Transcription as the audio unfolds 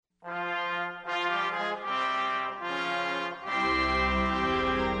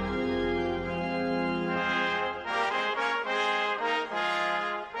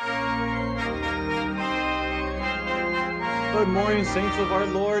Good morning, saints of our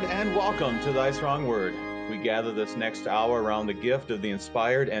Lord, and welcome to Thy Strong Word. We gather this next hour around the gift of the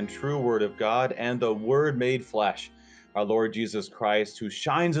inspired and true Word of God and the Word made flesh, our Lord Jesus Christ, who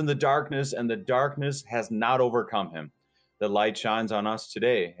shines in the darkness, and the darkness has not overcome him. The light shines on us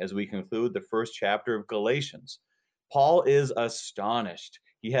today as we conclude the first chapter of Galatians. Paul is astonished.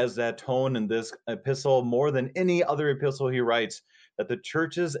 He has that tone in this epistle more than any other epistle he writes, that the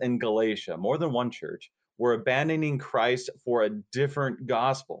churches in Galatia, more than one church, were abandoning Christ for a different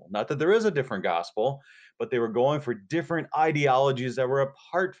gospel. Not that there is a different gospel, but they were going for different ideologies that were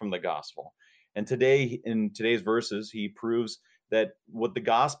apart from the gospel. And today, in today's verses, he proves that what the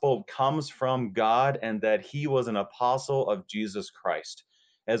gospel comes from God and that he was an apostle of Jesus Christ.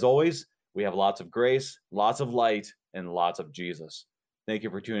 As always, we have lots of grace, lots of light, and lots of Jesus. Thank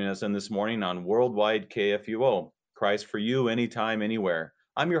you for tuning us in this morning on Worldwide KFUO. Christ for you, anytime, anywhere.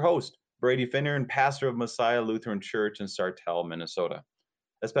 I'm your host, Brady Finner, and pastor of Messiah Lutheran Church in Sartell, Minnesota.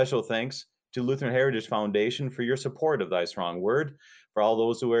 A special thanks to Lutheran Heritage Foundation for your support of Thy Strong Word. For all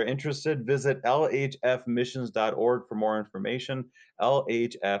those who are interested, visit lhfmissions.org for more information,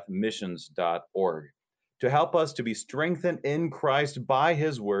 lhfmissions.org. To help us to be strengthened in Christ by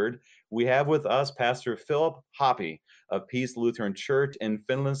his word, we have with us Pastor Philip Hoppe of Peace Lutheran Church in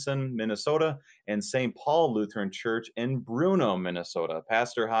Finlayson, Minnesota, and St. Paul Lutheran Church in Bruno, Minnesota.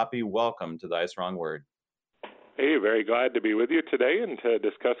 Pastor Hoppe, welcome to Thy Strong Word. Hey, very glad to be with you today and to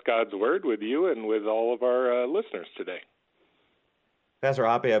discuss God's Word with you and with all of our listeners today. Pastor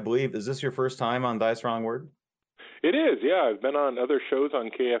Hoppe, I believe, is this your first time on Thy Strong Word? It is, yeah. I've been on other shows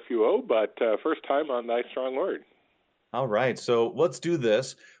on KFUO, but first time on Thy Strong Word. All right, so let's do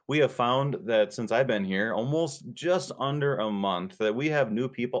this. We have found that since I've been here, almost just under a month, that we have new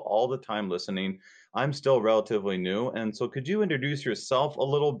people all the time listening. I'm still relatively new, and so could you introduce yourself a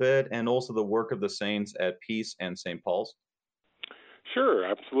little bit and also the work of the saints at Peace and St. Paul's? Sure,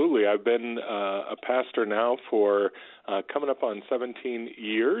 absolutely. I've been a pastor now for coming up on 17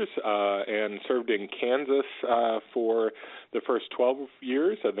 years and served in Kansas for the first 12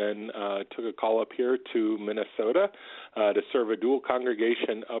 years, and then took a call up here to Minnesota to serve a dual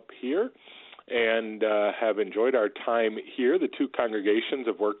congregation up here, and have enjoyed our time here. The two congregations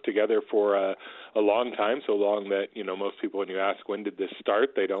have worked together for a long time, so long that, most people, when you ask when did this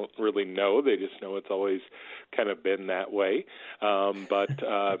start, they don't really know. They just know it's always kind of been that way. But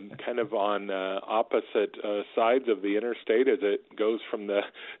kind of on opposite sides of the interstate as it goes from the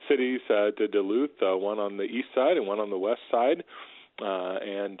cities to Duluth, one on the east side and one on the west side,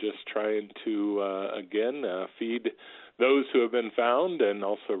 and just trying to, again, feed those who have been found and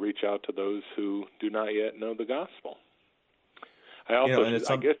also reach out to those who do not yet know the gospel. I also, I'm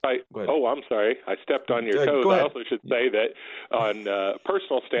sorry, I stepped on your toes. I also should say that on a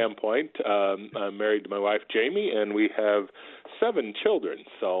personal standpoint, I'm married to my wife, Jamie, and we have 7 children,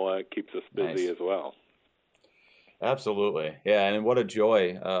 so it keeps us busy as well. Absolutely. Yeah, and what a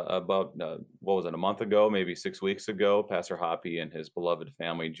joy. About, what was it, a month ago, maybe 6 weeks ago, Pastor Hoppe and his beloved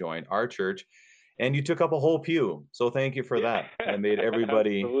family joined our church, and you took up a whole pew. So thank you for that. That made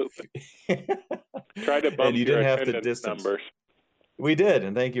everybody... Try to bump and you didn't have to distance numbers. We did,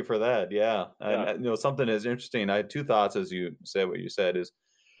 and thank you for that. Yeah. Yeah. And, something is interesting. I had 2 thoughts as you said what you said is,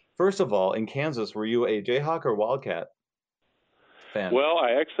 first of all, in Kansas, were you a Jayhawk or Wildcat fan? Well,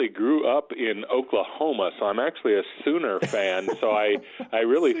 I actually grew up in Oklahoma, so I'm actually a Sooner fan. So I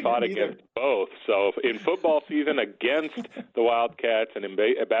really fought against both. So in football season against the Wildcats, and in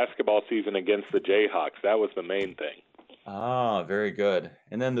basketball season against the Jayhawks. That was the main thing. Ah, very good.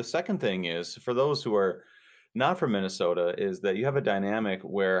 And then the second thing is, for those who are not from Minnesota, is that you have a dynamic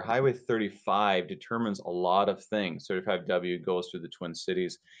where Highway 35 determines a lot of things. 35W goes through the Twin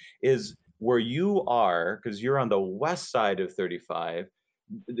Cities. Is where you are, because you're on the west side of 35,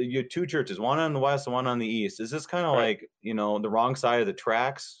 you have 2 churches, one on the west and one on the east. Is this kind of like, the wrong side of the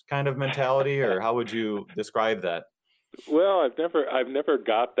tracks kind of mentality, or how would you describe that? Well, I've never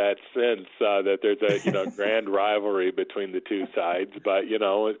got that sense that there's a grand rivalry between the two sides, but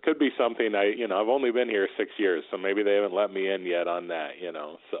it could be something. I've only been here 6 years, so maybe they haven't let me in yet on that.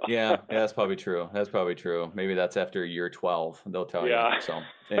 So yeah, that's probably true. Maybe that's after year 12. They'll tell you. So,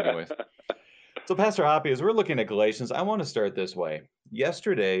 anyways. So, Pastor Hoppe, as we're looking at Galatians, I want to start this way.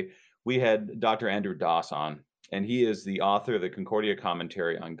 Yesterday, we had Dr. Andrew Doss on, and he is the author of the Concordia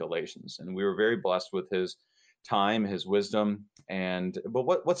Commentary on Galatians, and we were very blessed with his time, his wisdom, but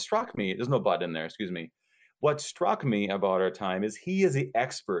what struck me, there's no but in there, excuse me. What struck me about our time is he is the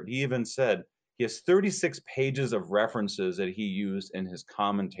expert. He even said he has 36 pages of references that he used in his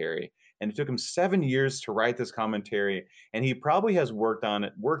commentary, and it took him 7 years to write this commentary, and he probably has worked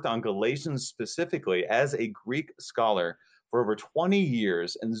on Galatians specifically as a Greek scholar for over 20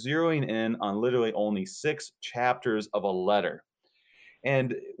 years and zeroing in on literally only 6 chapters of a letter.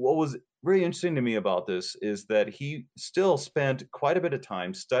 And what was very interesting to me about this is that he still spent quite a bit of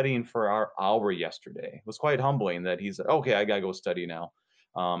time studying for our hour yesterday. It was quite humbling that he said, okay, I got to go study now.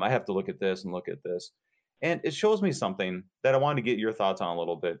 I have to look at this and look at this. And it shows me something that I wanted to get your thoughts on a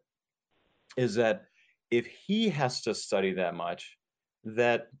little bit is that if he has to study that much,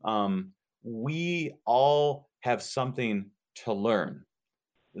 that we all have something to learn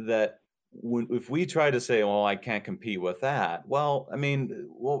that if we try to say, well, I can't compete with that, well, I mean,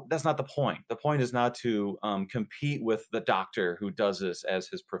 well, that's not the point. The point is not to compete with the doctor who does this as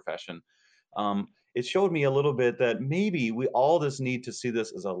his profession. It showed me a little bit that maybe we all just need to see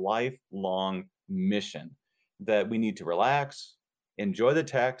this as a lifelong mission, that we need to relax, enjoy the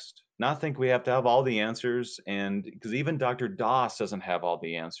text, not think we have to have all the answers. And because even Dr. Doss doesn't have all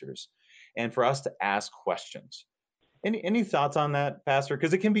the answers, and for us to ask questions. Any thoughts on that, Pastor?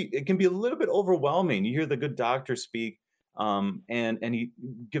 Because it can be a little bit overwhelming. You hear the good doctor speak, and he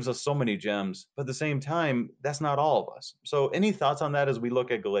gives us so many gems, but at the same time, that's not all of us. So, any thoughts on that as we look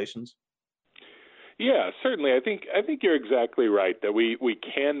at Galatians? Yeah, certainly. I think you're exactly right that we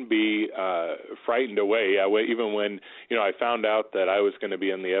can be frightened away. Even when I found out that I was going to be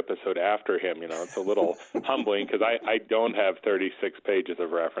in the episode after him, it's a little humbling because I don't have 36 pages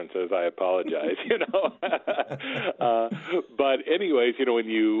of references. I apologize. But anyways, when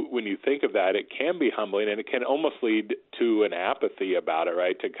you think of that, it can be humbling and it can almost lead to an apathy about it,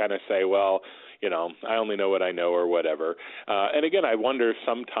 right? To kind of say, well, I only know what I know or whatever. And again, I wonder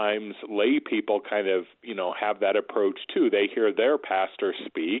sometimes lay people kind of, have that approach too. They hear their pastor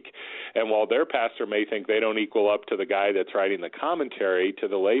speak, and while their pastor may think they don't equal up to the guy that's writing the commentary, to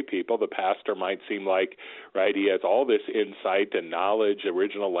the lay people, the pastor might seem like, right, he has all this insight and knowledge,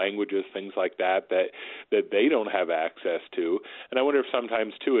 original languages, things like that they don't have access to. And I wonder if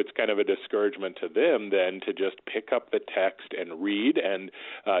sometimes too it's kind of a discouragement to them then to just pick up the text and read and,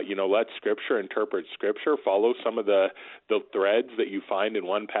 let Scripture interpret Scripture, follow some of the threads that you find in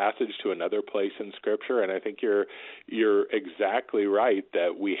one passage to another place in Scripture. And I think you're exactly right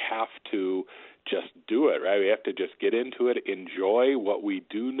that we have to just do it, right? We have to just get into it, enjoy what we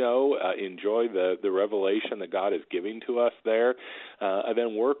do know, enjoy the revelation that God is giving to us there, and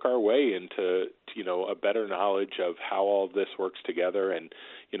then work our way into, a better knowledge of how all of this works together and,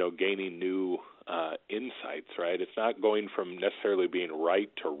 gaining new insights, right? It's not going from necessarily being right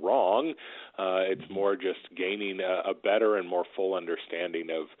to wrong. It's more just gaining a better and more full understanding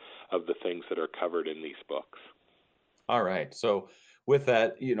of the things that are covered in these books. All right. So, with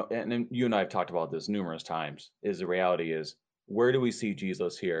that, and you and I have talked about this numerous times, is the reality is where do we see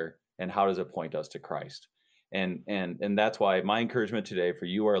Jesus here, and how does it point us to Christ? And that's why my encouragement today for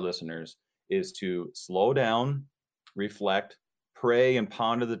you, our listeners, is to slow down, reflect, pray, and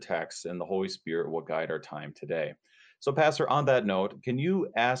ponder the text, and the Holy Spirit will guide our time today. So, Pastor, on that note, can you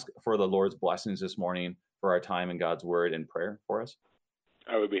ask for the Lord's blessings this morning for our time in God's Word and prayer for us?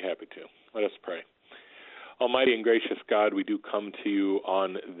 I would be happy to. Let us pray. Almighty and gracious God, we do come to you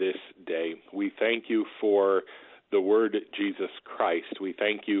on this day. We thank you for the Word, Jesus Christ. We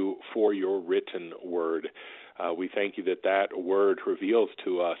thank you for your written Word. We thank you that Word reveals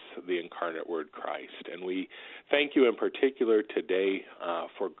to us the incarnate Word, Christ. And we thank you in particular today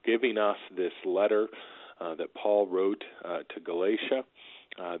for giving us this letter that Paul wrote to Galatia,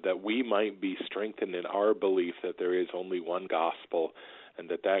 that we might be strengthened in our belief that there is only one gospel, and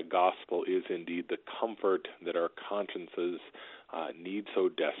that gospel is indeed the comfort that our consciences need so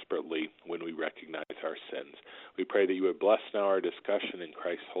desperately when we recognize our sins. We pray that you would bless now our discussion in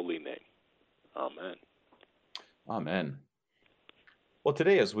Christ's holy name. Amen. Amen. Well,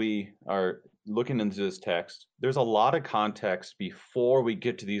 today, as we are looking into this text, there's a lot of context before we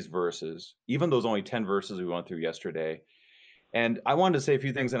get to these verses, even those only 10 verses we went through yesterday. And I wanted to say a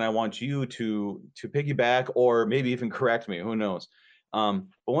few things, and I want you to piggyback or maybe even correct me. Who knows? But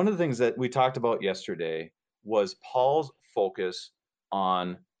one of the things that we talked about yesterday was Paul's focus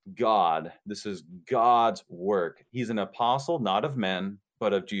on God. This is God's work. He's an apostle, not of men,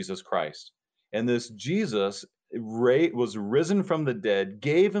 but of Jesus Christ. And this Jesus was risen from the dead,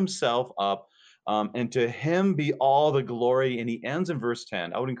 gave himself up, and to him be all the glory. And he ends in verse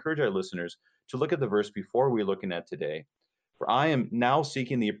 10. I would encourage our listeners to look at the verse before we're looking at today. For I am now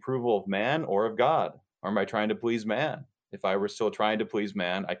seeking the approval of man or of God. Or am I trying to please man? If I were still trying to please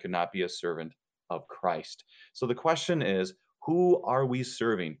man, I could not be a servant of Christ. So the question is, who are we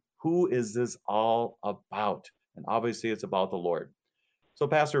serving? Who is this all about? And obviously it's about the Lord. So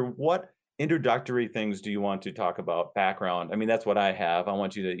Pastor, what introductory things do you want to talk about? Background. I mean, that's what I have. I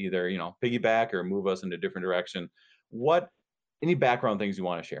want you to either, piggyback or move us in a different direction. What Any background things you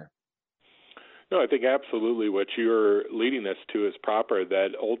want to share? No, I think absolutely what you're leading us to is proper,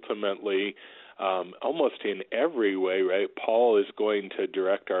 that ultimately, almost in every way, right, Paul is going to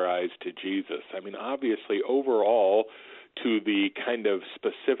direct our eyes to Jesus. I mean, obviously, overall, to the kind of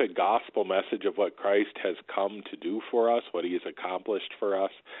specific gospel message of what Christ has come to do for us, what he has accomplished for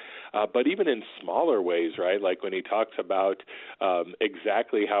us. But even in smaller ways, right? Like when he talks about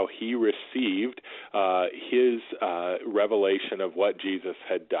exactly how he received his revelation of what Jesus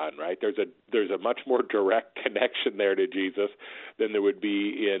had done, right? There's a much more direct connection there to Jesus than there would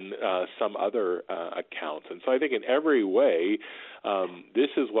be in some other accounts. And so I think in every way, this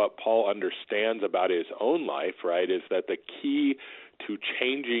is what Paul understands about his own life, right? Is that the key to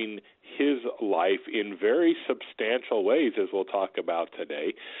changing his life in very substantial ways, as we'll talk about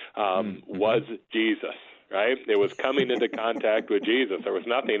today, was Jesus, right? It was coming into contact with Jesus. There was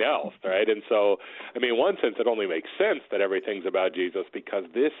nothing else, right? And so, I mean, in one sense, it only makes sense that everything's about Jesus because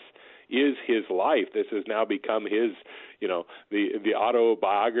this is his life. This has now become his, the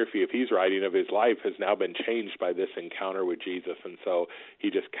autobiography, if he's writing of his life, has now been changed by this encounter with Jesus. And so he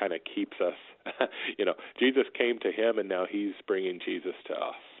just kind of keeps us, Jesus came to him and now he's bringing Jesus to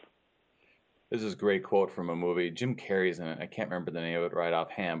us. This is a great quote from a movie. Jim Carrey's in it. I can't remember the name of it right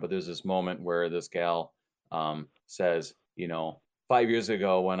offhand, but there's this moment where this gal says, 5 years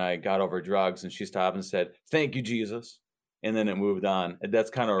ago when I got over drugs, and she stopped and said, "Thank you, Jesus." And then it moved on. And that's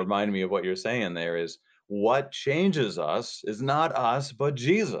kind of reminding me of what you're saying there is what changes us is not us, but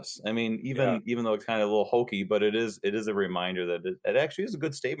Jesus. I mean, Yeah. even though it's kind of a little hokey, but it is a reminder that it actually is a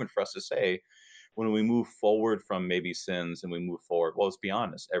good statement for us to say when we move forward from maybe sins and we move forward. Well, let's be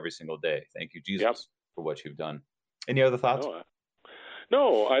honest, every single day. Thank you, Yep. Jesus, for what you've done. Any other thoughts?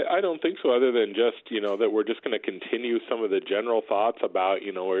 No, I don't think so, other than just, that we're just going to continue some of the general thoughts about,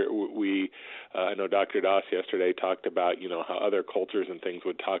 I know Dr. Doss yesterday talked about, how other cultures and things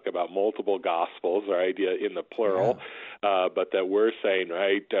would talk about multiple gospels, right, in the plural, but that we're saying,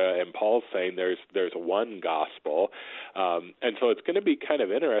 right, and Paul's saying there's one gospel. And so it's going to be kind of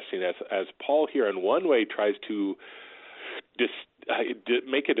interesting as Paul here in one way tries to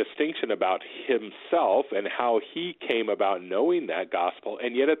make a distinction about himself and how he came about knowing that gospel,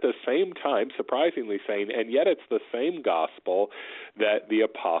 and yet at the same time, surprisingly saying, and yet it's the same gospel that the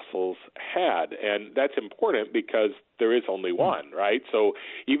apostles had. And that's important because there is only one, right? So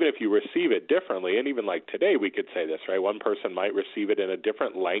even if you receive it differently, and even like today we could say this, right? One person might receive it in a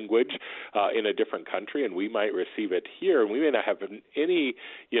different language in a different country, and we might receive it here, and we may not have any,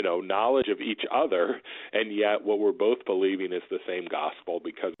 knowledge of each other, and yet what we're both believing is the same gospel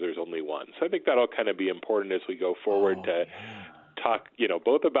because there's only one. So I think that'll kind of be important as we go forward to talk,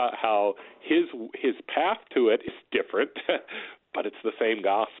 both about how his path to it is different, but it's the same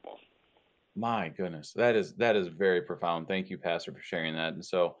gospel. My goodness, that is very profound. Thank you, Pastor, for sharing that. And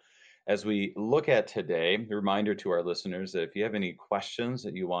so, as we look at today, a reminder to our listeners that if you have any questions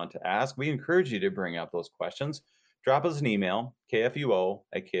that you want to ask, we encourage you to bring up those questions. Drop us an email,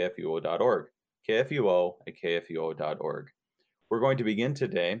 kfuo@kfuo.org, kfuo@kfuo.org. We're going to begin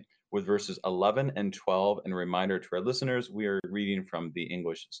today with verses 11 and 12. And a reminder to our listeners, we are reading from the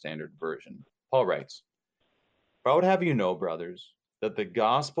English Standard Version. Paul writes, "For I would have you know, brothers, that the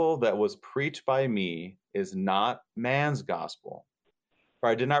gospel that was preached by me is not man's gospel. For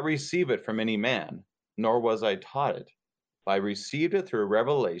I did not receive it from any man, nor was I taught it, but I received it through a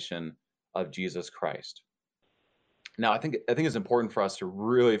revelation of Jesus Christ." Now, I think it's important for us to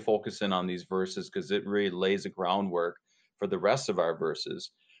really focus in on these verses because it really lays the groundwork for the rest of our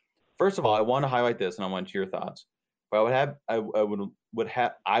verses. First of all, I want to highlight this, and I want your thoughts. But I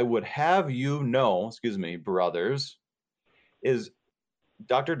would have you know, excuse me, brothers, is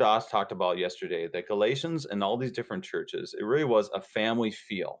Dr. Doss talked about yesterday that Galatians and all these different churches, it really was a family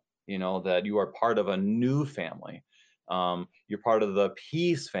feel, that you are part of a new family. You're part of the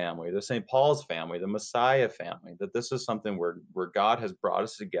peace family, the St. Paul's family, the Messiah family, that this is something where God has brought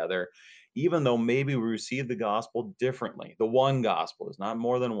us together, even though maybe we receive the gospel differently. The one gospel is not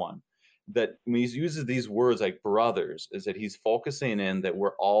more than one. That when he uses these words like brothers, is that he's focusing in that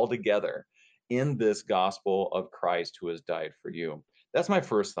we're all together in this gospel of Christ who has died for you. That's my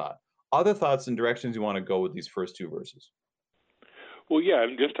first thought. Other thoughts and directions you want to go with these first two verses? Well, yeah,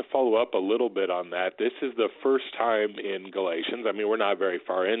 and just to follow up a little bit on that, this is the first time in Galatians, I mean, we're not very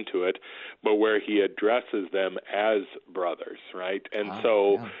far into it, but where he addresses them as brothers, right? And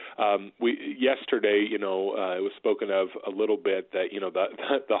we yesterday, it was spoken of a little bit that,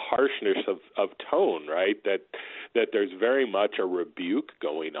 the harshness of tone, right? That there's very much a rebuke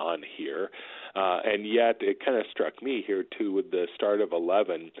going on here. And yet it kind of struck me here, too, with the start of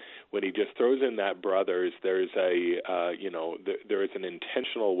 11, when he just throws in that brothers, there's there is an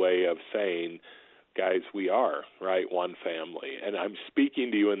intentional way of saying, guys, we are, right, one family. And I'm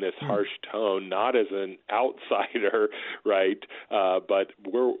speaking to you in this harsh tone, not as an outsider, right, but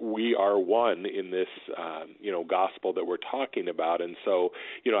we are one in this, gospel that we're talking about. And so,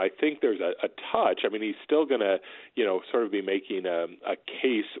 I think there's a touch. I mean, he's still going to, sort of be making a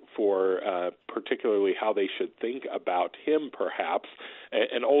case for particularly how they should think about him, perhaps.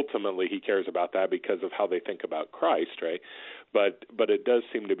 And ultimately, he cares about that because of how they think about Christ, right? But it does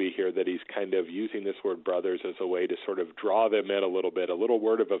seem to be here that he's kind of using this word brothers as a way to sort of draw them in a little bit, a little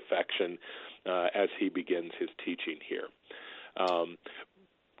word of affection as he begins his teaching here.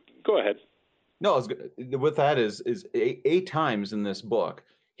 Go ahead. No, with that is eight times in this book,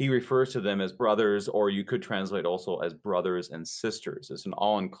 he refers to them as brothers, or you could translate also as brothers and sisters. It's an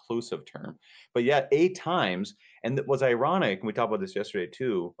all-inclusive term. But yet 8 times, and what's ironic, and we talked about this yesterday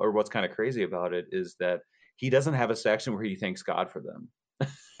too, or what's kind of crazy about it, is that he doesn't have a section where he thanks God for them.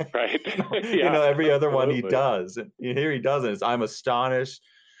 Right. Every other one he does. And here he doesn't. It's, I'm astonished,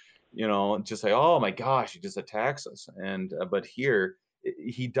 just like, oh my gosh, he just attacks us. And but here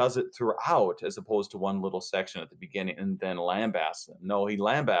he does it throughout, as opposed to one little section at the beginning and then lambasts them. No, he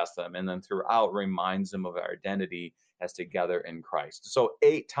lambasts them and then throughout reminds them of our identity as together in Christ. So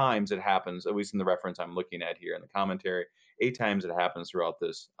 8 times it happens, at least in the reference I'm looking at here in the commentary, 8 times it happens throughout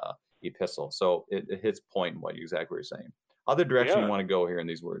this epistle. So it hits point in what you exactly were saying. Other direction you want to go here in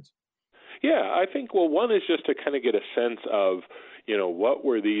these words? Yeah, I think, one is just to kind of get a sense of, what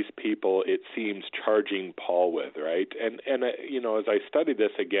were these people, it seems, charging Paul with, right? And as I study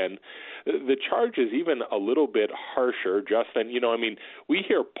this again, the charge is even a little bit harsher, Justin. We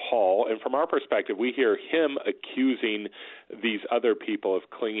hear Paul, and from our perspective, we hear him accusing these other people of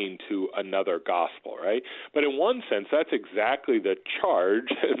clinging to another gospel, right? But in one sense, that's exactly the charge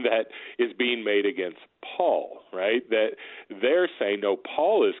that is being made against Paul, right? That they're saying, no,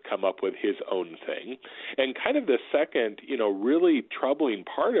 Paul has come up with his own thing. And kind of the second, really troubling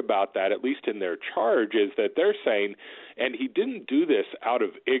part about that, at least in their charge, is that they're saying, and he didn't do this out of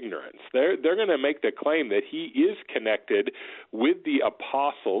ignorance. They're going to make the claim that he is connected with the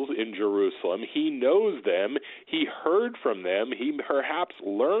apostles in Jerusalem. He knows them. He heard from them. He perhaps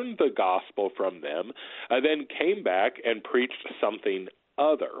learned the gospel from them, then came back and preached something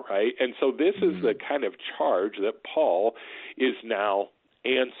other, right? And so this is the kind of charge that Paul is now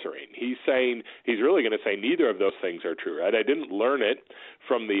answering. He's really going to say neither of those things are true, right? I didn't learn it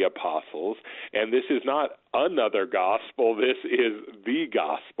from the apostles, and this is not another gospel. This is the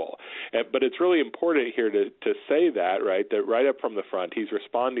gospel. But it's really important here to say that, right, that right up from the front, he's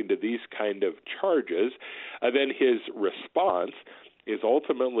responding to these kind of charges. Then his response is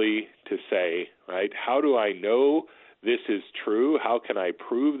ultimately to say, right, how do I know this is true? How can I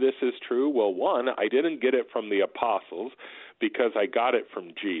prove this is true? Well, one, I didn't get it from the apostles because I got it from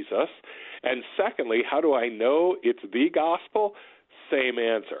Jesus. And secondly, how do I know it's the gospel? Same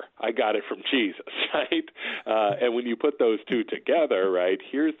answer. I got it from Jesus, right? And when you put those two together, right,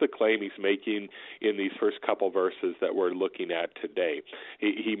 here's the claim he's making in these first couple verses that we're looking at today.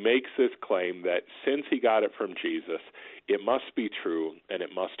 He makes this claim that since he got it from Jesus, it must be true and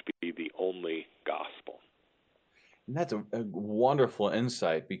it must be the only gospel. And that's a wonderful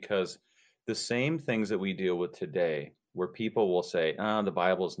insight, because the same things that we deal with today, where people will say, the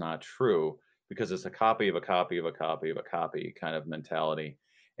Bible's not true because it's a copy of a copy of a copy of a copy kind of mentality.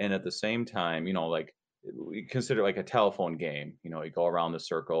 And at the same time, like we consider like a telephone game, you go around the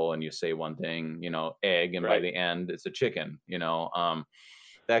circle and you say one thing, egg, and right. By the end it's a chicken,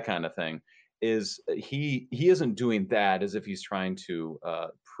 that kind of thing. Is he isn't doing that as if he's trying to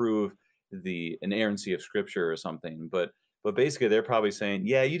prove the inerrancy of Scripture or something, but basically they're probably saying,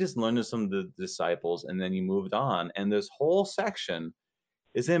 yeah, you just learned some of the disciples and then you moved on, and this whole section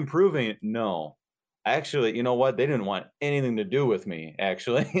is him proving, no, actually, you know what, they didn't want anything to do with me,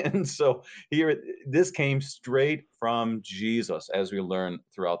 actually. And so here, this came straight from Jesus, as we learn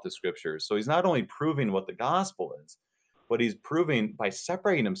throughout the Scriptures. So he's not only proving what the gospel is, but he's proving by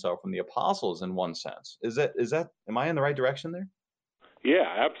separating himself from the apostles in one sense. Is that am I in the right direction there?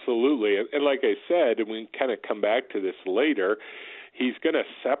 Yeah, absolutely. And like I said, and we kind of come back to this later, he's going to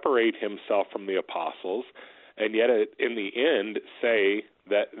separate himself from the apostles, and yet in the end say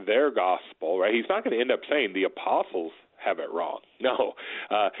that their gospel, right? He's not going to end up saying the apostles have it wrong. No,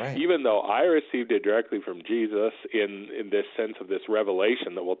 Right. even though I received it directly from Jesus in this sense of this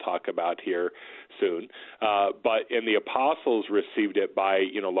revelation that we'll talk about here soon, and the apostles received it by,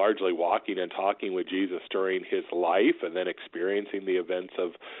 largely walking and talking with Jesus during his life and then experiencing the events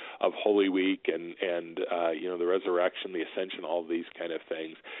of Holy Week and the resurrection, the ascension, all of these kind of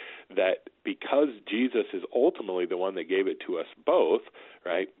things, that because Jesus is ultimately the one that gave it to us both,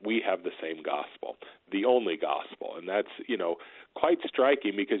 right, we have the same gospel, the only gospel. And that's, quite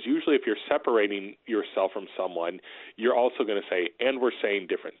striking, because usually if you're separating yourself from someone, you're also going to say, and we're saying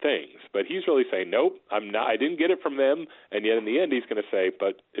different things. But he's really saying, nope, I didn't get it from them. And yet in the end, he's going to say,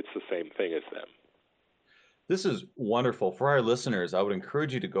 but it's the same thing as them. This is wonderful. For our listeners, I would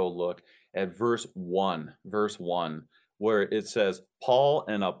encourage you to go look at verse 1, where it says, Paul,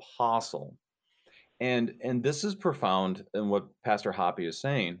 an apostle. And this is profound, and what Pastor Hoppy is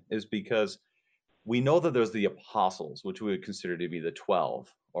saying is because we know that there's the apostles, which we would consider to be the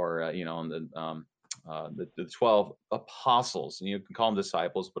 12, or the 12 apostles. And you can call them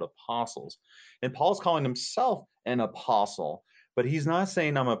disciples, but apostles. And Paul's calling himself an apostle, but he's not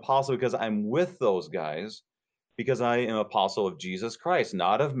saying I'm an apostle because I'm with those guys, because I am an apostle of Jesus Christ,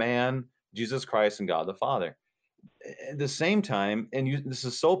 not of man, Jesus Christ and God the Father. At the same time, this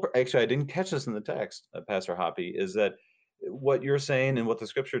is so, actually, I didn't catch this in the text, Pastor Hoppy, is that what you're saying and what the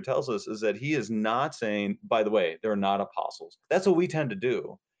scripture tells us is that he is not saying, by the way, they're not apostles. That's what we tend to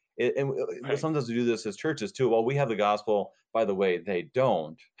do. And Right. sometimes we do this as churches too. Well, we have the gospel, by the way, they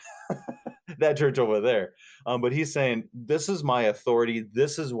don't. That church over there. But he's saying, this is my authority.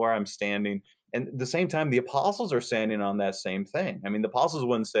 This is where I'm standing. And at the same time, the apostles are standing on that same thing. I mean, the apostles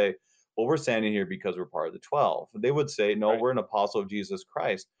wouldn't say, well, we're standing here because we're part of the 12. They would say, no, Right. we're an apostle of Jesus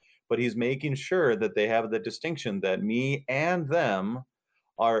Christ. But he's making sure that they have the distinction that me and them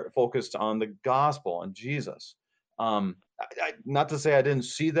are focused on the gospel and Jesus. Not to say I didn't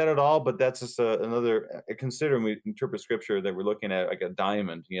see that at all, but that's just another, considering we interpret scripture that we're looking at like a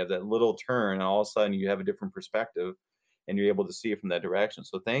diamond. You have that little turn, and all of a sudden you have a different perspective, and you're able to see it from that direction.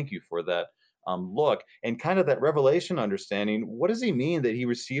 So thank you for that look and kind of that revelation understanding. What does he mean that he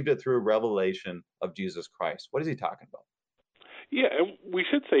received it through a revelation of Jesus Christ? What is he talking about? Yeah, and we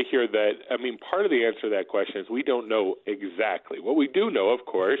should say here that, part of the answer to that question is we don't know exactly. What we do know, of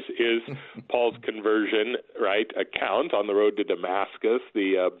course, is Paul's conversion, right, account on the road to Damascus,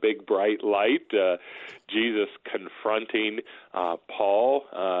 the big bright light, Jesus confronting Paul,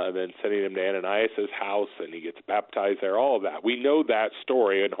 and then sending him to Ananias' house, and he gets baptized there, all of that. We know that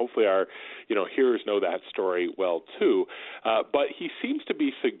story, and hopefully our hearers know that story well, too. But he seems to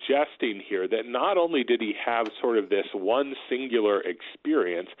be suggesting here that not only did he have sort of this one singular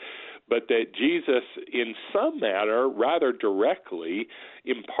experience, but that Jesus, in some manner, rather directly,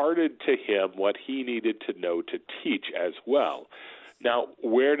 imparted to him what he needed to know to teach as well. Now,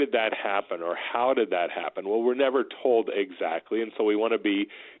 where did that happen, or how did that happen? Well, we're never told exactly, and so we want to be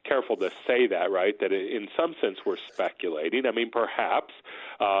careful to say that, right, that in some sense we're speculating. Perhaps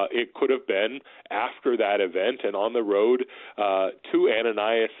it could have been after that event and on the road to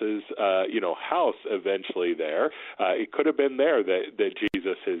Ananias's, house eventually there. It could have been there that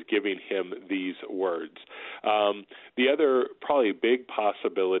Jesus is giving him these words. The other probably big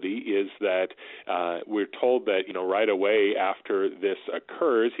possibility is that we're told that, right away after this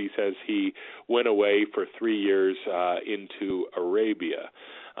occurs, he says he went away for 3 years into Arabia.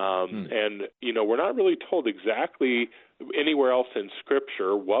 And, we're not really told exactly anywhere else in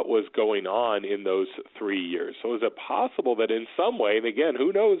Scripture what was going on in those 3 years. So is it possible that in some way, and again,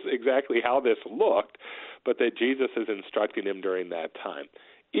 who knows exactly how this looked, but that Jesus is instructing him during that time?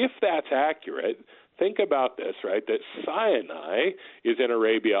 If that's accurate, think about this, right, that Sinai is in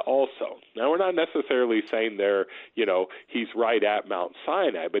Arabia also. Now, we're not necessarily saying there, he's right at Mount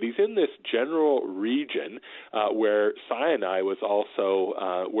Sinai, but he's in this general region where Sinai was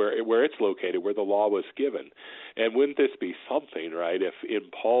also, where it's located, where the law was given. And wouldn't this be something, right, if in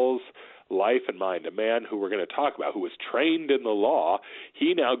Paul's life and mind, a man who we're going to talk about, who was trained in the law,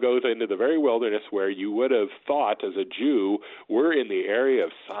 he now goes into the very wilderness where you would have thought as a Jew, we're in the area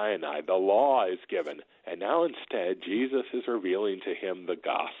of Sinai. The law is given. And now instead, Jesus is revealing to him the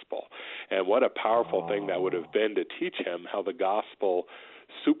gospel. And what a powerful thing that would have been to teach him how the gospel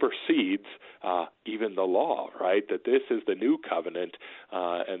supersedes even the law, right? That this is the new covenant,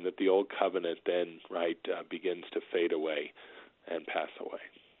 and that the old covenant then, right, begins to fade away and pass away.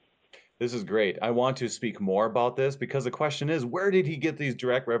 This is great. I want to speak more about this because the question is, where did he get these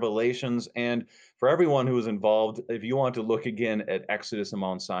direct revelations? And for everyone who is involved, if you want to look again at Exodus and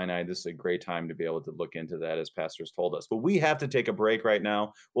Mount Sinai, this is a great time to be able to look into that, as pastors told us. But we have to take a break right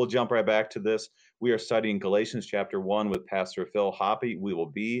now. We'll jump right back to this. We are studying Galatians chapter 1 with Pastor Phil Hoppe. We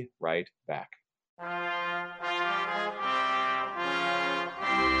will be right back.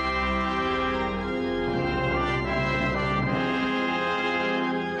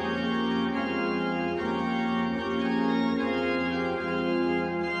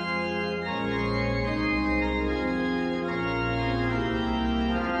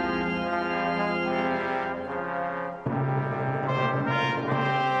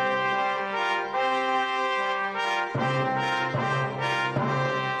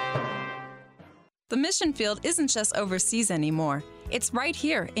 The mission field isn't just overseas anymore. It's right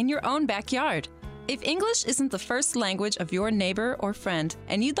here in your own backyard. If English isn't the first language of your neighbor or friend,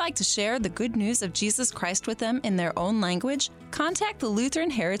 and you'd like to share the good news of Jesus Christ with them in their own language, contact the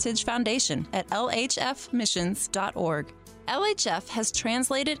Lutheran Heritage Foundation at lhfmissions.org. LHF has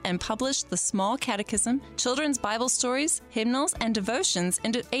translated and published the Small Catechism, children's Bible stories, hymnals, and devotions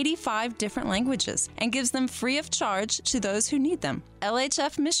into 85 different languages and gives them free of charge to those who need them.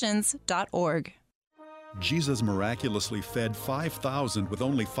 lhfmissions.org. Jesus miraculously fed 5,000 with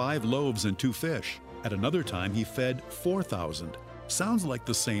only 5 loaves and 2 fish. At another time, he fed 4,000. Sounds like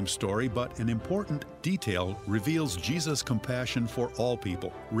the same story, but an important detail reveals Jesus' compassion for all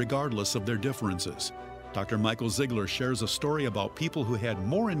people, regardless of their differences. Dr. Michael Ziegler shares a story about people who had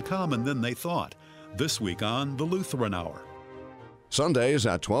more in common than they thought, this week on The Lutheran Hour. Sundays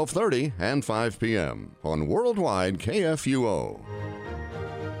at 12:30 and 5 p.m. on Worldwide KFUO.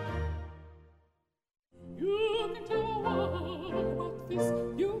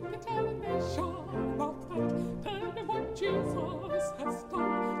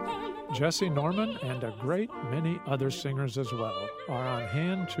 Jesse Norman and a great many other singers as well are on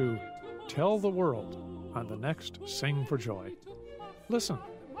hand to tell the world on the next Sing for Joy. Listen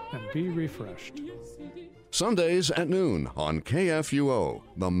and be refreshed. Sundays at noon on KFUO,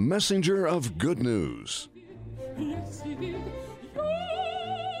 the messenger of good news.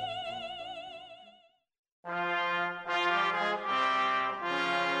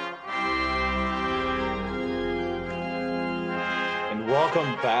 And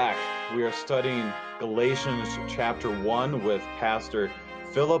welcome back. We are studying Galatians chapter 1 with Pastor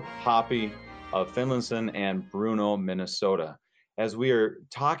Philip Hoppe of Finlayson and Bruno, Minnesota. As we are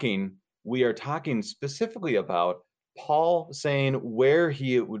talking specifically about Paul saying where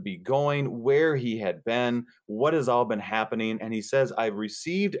he would be going, where he had been, what has all been happening. And he says, I've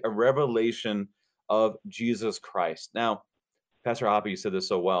received a revelation of Jesus Christ. Now, Pastor Hoppe, you said this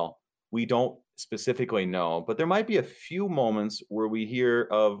so well. We don't specifically know, but there might be a few moments where we hear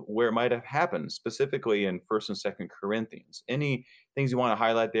of where it might have happened, specifically in 1st and 2nd Corinthians. Any things you want to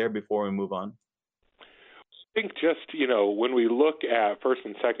highlight there before we move on? I think just, when we look at 1st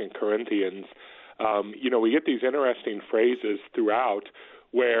and 2nd Corinthians, we get these interesting phrases throughout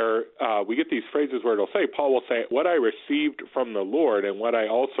where we get these phrases where Paul will say, what I received from the Lord and what I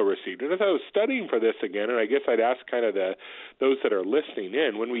also received. And as I was studying for this again, and I guess I'd ask kind of those that are listening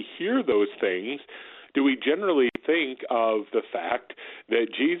in, when we hear those things, do we generally think of the fact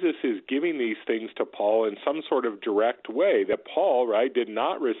that Jesus is giving these things to Paul in some sort of direct way, that Paul, did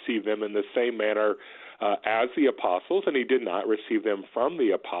not receive them in the same manner as the apostles, and he did not receive them from the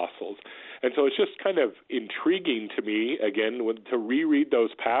apostles. And so it's just kind of intriguing to me, again, to reread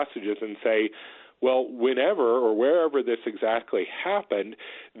those passages and say, well, whenever or wherever this exactly happened,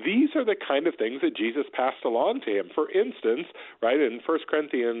 these are the kind of things that Jesus passed along to him. For instance, in 1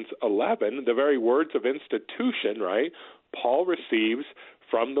 Corinthians 11, the very words of institution, Paul receives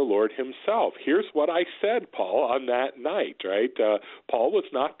from the Lord himself. Here's what I said, Paul, on that night, Paul was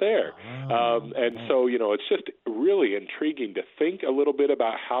not there. So, it's just really intriguing to think a little bit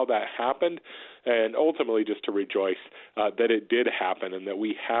about how that happened and ultimately just to rejoice that it did happen and that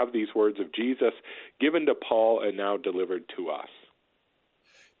we have these words of Jesus given to Paul and now delivered to us.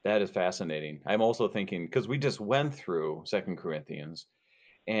 That is fascinating. I'm also thinking, because we just went through 2 Corinthians,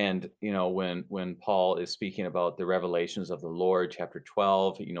 and, when Paul is speaking about the revelations of the Lord, chapter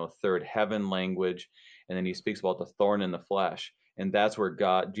 12, third heaven language, and then he speaks about the thorn in the flesh. And that's where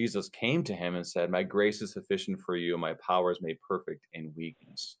Jesus came to him and said, my grace is sufficient for you. My power is made perfect in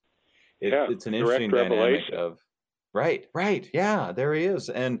weakness. It's an interesting dynamic of, right. Yeah, there he is.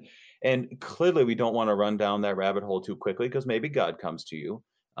 And clearly we don't want to run down that rabbit hole too quickly, because maybe God comes to you.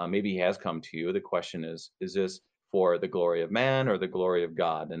 Maybe he has come to you. The question is this for the glory of man or the glory of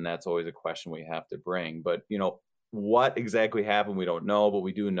God? And that's always a question we have to bring. But, What exactly happened, we don't know, but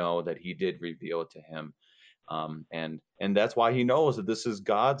we do know that he did reveal it to him. And that's why he knows that this is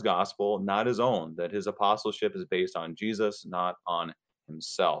God's gospel, not his own, that his apostleship is based on Jesus, not on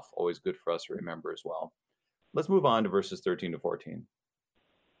himself. Always good for us to remember as well. Let's move on to verses 13 to 14.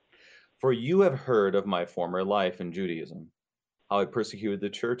 For you have heard of my former life in Judaism, how I persecuted the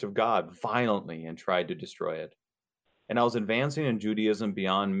church of God violently and tried to destroy it. And I was advancing in Judaism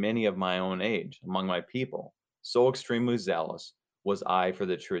beyond many of my own age among my people. So extremely zealous was I for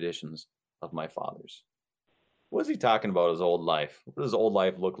the traditions of my fathers. What is he talking about, his old life? What does his old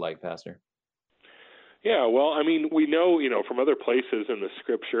life look like, Pastor? Yeah, well, I mean, we know, from other places in the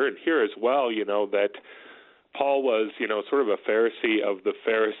Scripture and here as well, that Paul was, sort of a Pharisee of the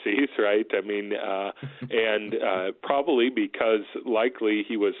Pharisees, right? I mean, and probably because likely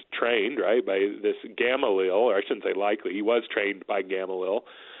he was trained, right, by this Gamaliel, or I shouldn't say likely, he was trained by Gamaliel.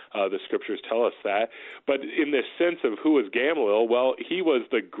 The Scriptures tell us that. But in this sense of who was Gamaliel, well, he was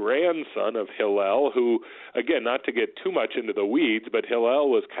the grandson of Hillel, who, again, not to get too much into the weeds, but Hillel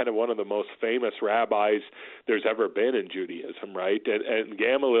was kind of one of the most famous rabbis there's ever been in Judaism, right? And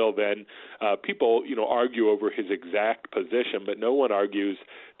Gamaliel then, people, argue over his exact position, but no one argues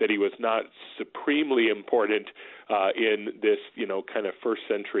that he was not supremely important in this, kind of first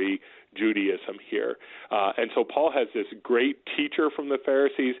century Judaism here. And so Paul has this great teacher from the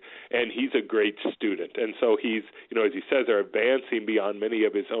Pharisees, and he's a great student. And so he's, as he says, they're advancing beyond many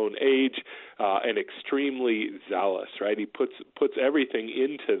of his own age and extremely zealous, right? He puts everything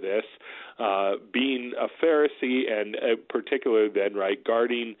into this, being a Pharisee and particularly then, right,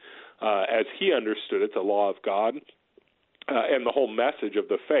 guarding, as he understood it, the law of God. And the whole message of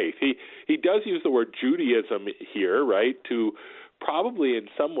the faith. He does use the word Judaism here, right, to probably in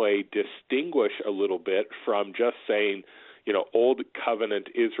some way distinguish a little bit from just saying, Old Covenant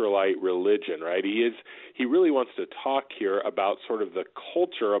Israelite religion, right? He really wants to talk here about sort of the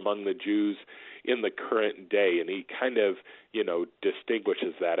culture among the Jews in the current day, and he kind of,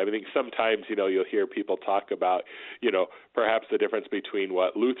 distinguishes that. I think sometimes, you'll hear people talk about, perhaps the difference between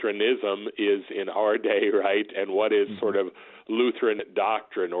what Lutheranism is in our day, right, and what is sort of Lutheran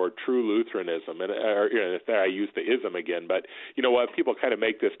doctrine or true Lutheranism. And I use the ism again, but what people kind of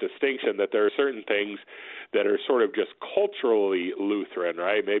make this distinction that there are certain things that are sort of just culturally Lutheran,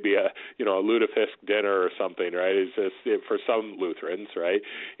 right? Maybe a lutefisk dinner or something, right? Is just for some Lutherans, right?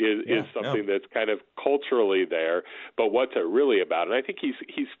 Is something that's kind of culturally there, but what's it really about? And I think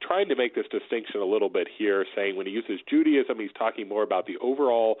he's trying to make this distinction a little bit here, saying when he uses Judaism, he's talking more about the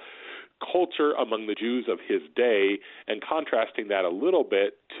overall culture among the Jews of his day and contrasting that a little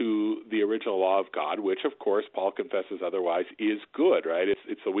bit to the original law of God, which, of course, Paul confesses otherwise is good, right?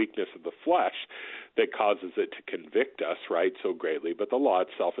 It's the weakness of the flesh that causes it to convict us, right, so greatly, but the law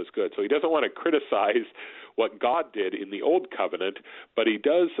itself is good. So he doesn't want to criticize what God did in the Old Covenant, but he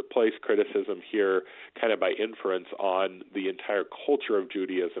does place criticism here kind of by inference on the entire culture of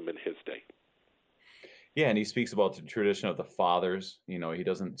Judaism in his day. Yeah, and he speaks about the tradition of the fathers. He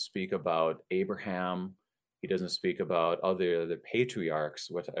doesn't speak about Abraham. He doesn't speak about the patriarchs,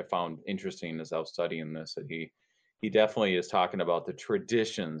 which I found interesting as I was studying this, that he definitely is talking about the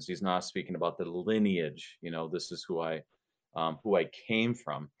traditions. He's not speaking about the lineage. This is who I came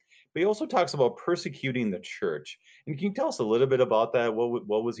from. But he also talks about persecuting the church. And can you tell us a little bit about that?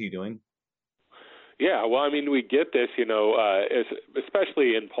 What was he doing? Yeah, well, I mean, we get this,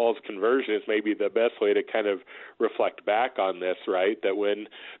 especially in Paul's conversion is maybe the best way to kind of reflect back on this, right? That when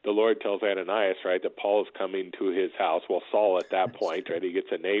the Lord tells Ananias, right, that Paul is coming to his house, well, Saul at that point, right, he gets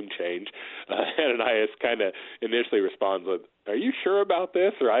a name change. Ananias kind of initially responds with, are you sure about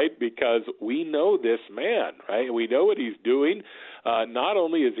this, right? Because we know this man, right? We know what he's doing. Not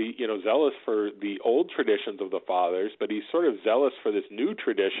only is he, zealous for the old traditions of the fathers, but he's sort of zealous for this new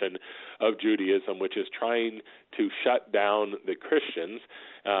tradition of Judaism, which is trying to shut down the Christians.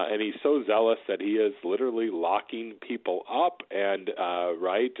 And he's so zealous that he is literally locking people up. And,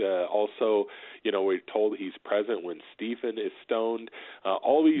 also, we're told he's present when Stephen is stoned.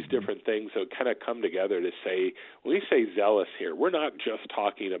 All these different things that kind of come together to say, when we say zealous here, we're not just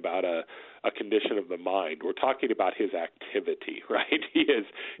talking about a condition of the mind. We're talking about his activity, right? He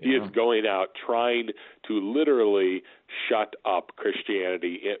is going out trying to literally shut up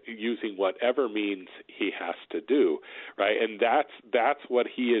Christianity using whatever means he has to do, right? And that's what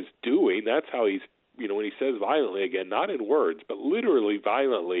he is doing. That's how he's, when he says violently, again, not in words, but literally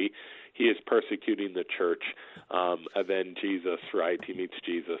violently, he is persecuting the church. And then Jesus, right, he meets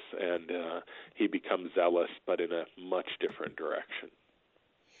Jesus, and he becomes zealous, but in a much different direction.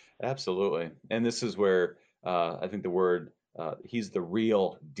 Absolutely. And this is where I think the word, he's the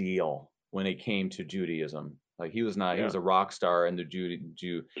real deal when it came to Judaism. Like he was not, he Yeah. was a rock star in the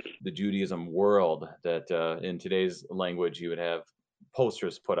the Judaism world that in today's language you would have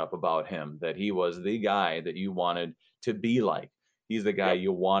posters put up about him, that he was the guy that you wanted to be like. He's the guy Yep.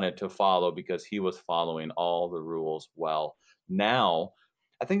 you wanted to follow because he was following all the rules well. Now,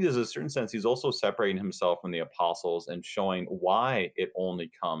 I think there's a certain sense he's also separating himself from the apostles and showing why it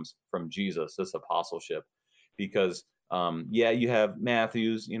only comes from Jesus, this apostleship. Because yeah, you have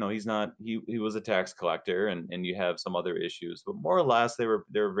Matthews, you know, he's not he was a tax collector, and you have some other issues, but more or less they were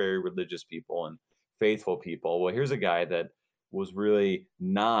very religious people and faithful people. Well, here's a guy that was really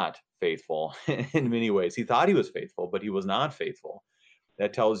not faithful in many ways. He thought he was faithful, but he was not faithful.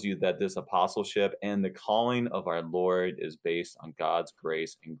 That tells you that this apostleship and the calling of our Lord is based on God's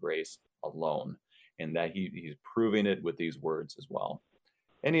grace and grace alone, and that he's proving it with these words as well.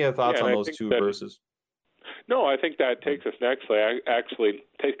 Any other Yeah, thoughts and on I those think two that verses? No, I think that takes us actually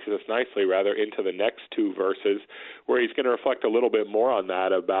takes us nicely rather into the next two verses, where he's going to reflect a little bit more on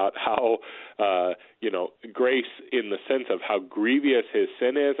that, about how grace in the sense of how grievous his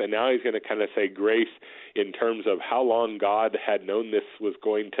sin is, and now he's going to kind of say grace in terms of how long God had known this was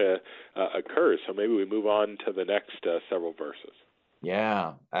going to occur. So maybe we move on to the next several verses.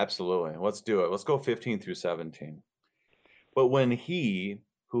 Yeah, absolutely. Let's do it. Let's go 15 through 17. But when he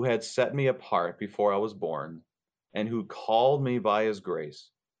who had set me apart before I was born, and who called me by his grace,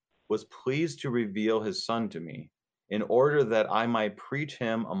 was pleased to reveal his Son to me, in order that I might preach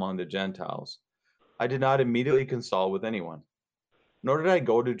him among the Gentiles, I did not immediately consult with anyone, nor did I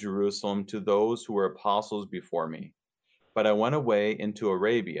go to Jerusalem to those who were apostles before me, but I went away into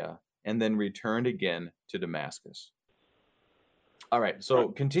Arabia, and then returned again to Damascus. All right, so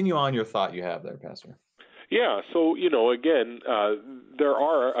continue on your thought you have there, Pastor. Yeah, so, again, there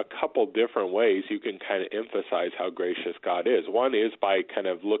are a couple different ways you can kind of emphasize how gracious God is. One is by kind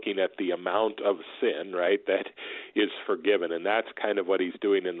of looking at the amount of sin, right, that is forgiven, and that's kind of what he's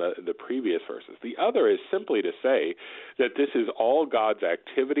doing in the previous verses. The other is simply to say that this is all God's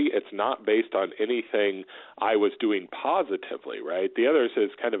activity. It's not based on anything I was doing positively, right? The other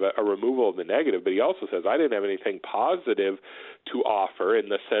is kind of a removal of the negative, but he also says I didn't have anything positive to offer, in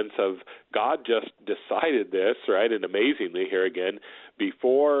the sense of God just decided this, right? And amazingly, here again,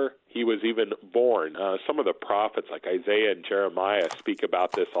 before he was even born. Some of the prophets, like Isaiah and Jeremiah, speak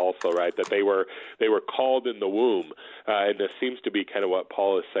about this also, right? That they were called in the womb, and this seems to be kind of what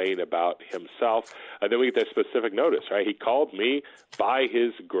Paul is saying about himself. Then we get this specific notice, right? He called me by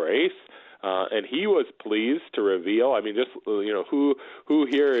his grace. And he was pleased to reveal. I mean, just who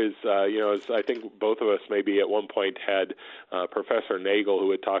here is as I think both of us maybe at one point had Professor Nagel, who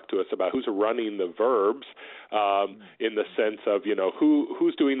would talk to us about who's running the verbs, in the sense of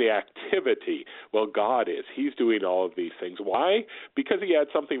who's doing the activity. Well, God is. He's doing all of these things. Why? Because he had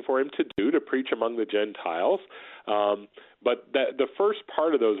something for him to do, to preach among the Gentiles. But the first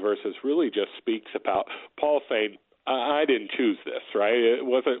part of those verses really just speaks about Paul saying, I didn't choose this, right? It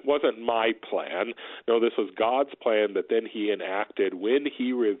wasn't my plan. No, this was God's plan that then he enacted when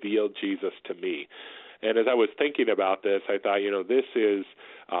he revealed Jesus to me. And as I was thinking about this, I thought, this is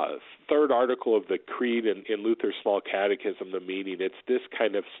third article of the Creed in Luther's Small Catechism, the meaning. It's this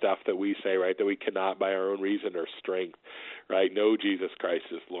kind of stuff that we say, right, that we cannot by our own reason or strength, right, know Jesus Christ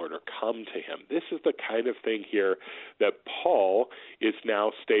as Lord or come to him. This is the kind of thing here that Paul is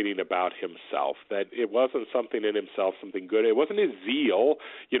now stating about himself, that it wasn't something in himself, something good. It wasn't his zeal,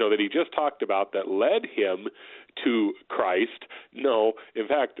 that he just talked about that led him to Christ. No, in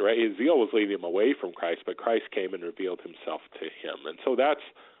fact, right, his zeal was leading him away from Christ, but Christ came and revealed himself to him. And so that's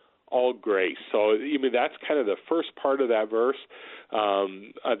all grace. So, that's kind of the first part of that verse.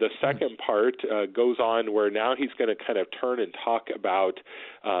 The second part goes on where now he's going to kind of turn and talk about,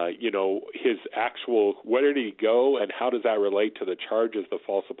 his actual, where did he go and how does that relate to the charges the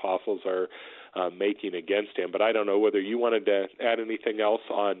false apostles are making against him. But I don't know whether you wanted to add anything else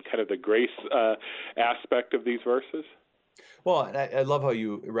on kind of the grace aspect of these verses. Well, I love how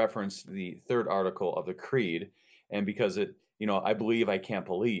you referenced the third article of the Creed, and because it, I believe I can't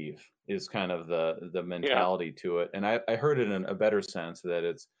believe is kind of the mentality to it. And I heard it in a better sense, that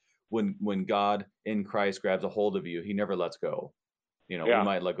it's when God in Christ grabs a hold of you, he never lets go. We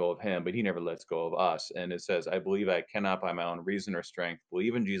might let go of him, but he never lets go of us. And it says, I believe I cannot by my own reason or strength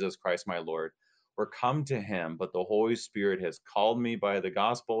believe in Jesus Christ my Lord, or come to him, but the Holy Spirit has called me by the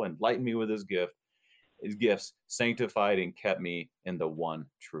gospel and lightened me with his gifts, sanctified and kept me in the one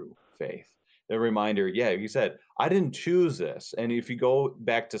true faith. The reminder, you said, I didn't choose this. And if you go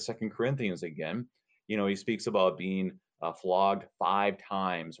back to 2 Corinthians again, he speaks about being flogged 5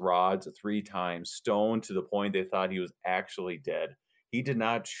 times, rods 3 times, stoned to the point they thought he was actually dead. He did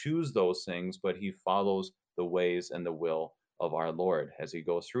not choose those things, but he follows the ways and the will of our Lord as he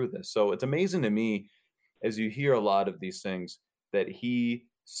goes through this. So it's amazing to me as you hear a lot of these things that he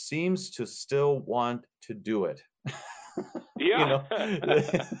seems to still want to do it. You Yeah. know,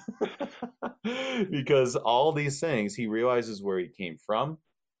 because all these things, he realizes where he came from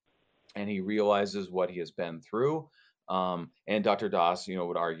and he realizes what he has been through. And Dr. Doss,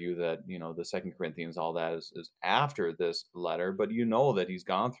 would argue that, the Second Corinthians, all that is after this letter, but that he's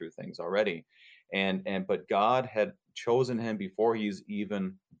gone through things already. But God had chosen him before he's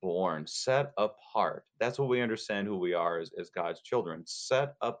even born, set apart. That's what we understand who we are as God's children,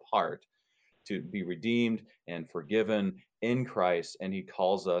 set apart to be redeemed and forgiven in Christ, and he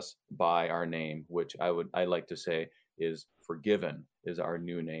calls us by our name, which I like to say is forgiven is our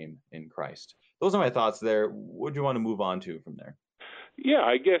new name in Christ. Those are my thoughts there. What do you want to move on to from there? Yeah,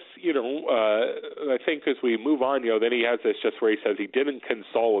 I guess, I think as we move on, then he has this just where he says he didn't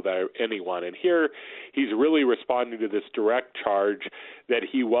console with anyone. And here he's really responding to this direct charge that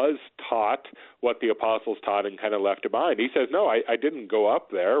he was taught what the apostles taught and kind of left it behind. He says, no, I didn't go up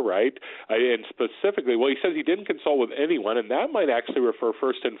there, right? And specifically, he says he didn't console with anyone, and that might actually refer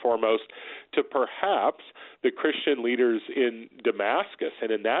first and foremost to perhaps the Christian leaders in Damascus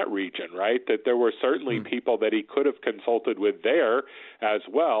and in that region, right? That there were certainly people that he could have consulted with there as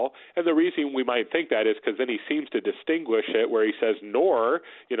well. And the reason we might think that is because then he seems to distinguish it where he says, nor,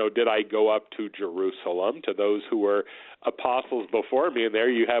 did I go up to Jerusalem to those who were apostles before me. And there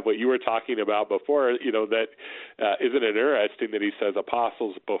you have what you were talking about before, that isn't it interesting that he says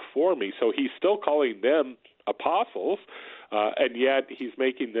apostles before me? So he's still calling them apostles, and yet he's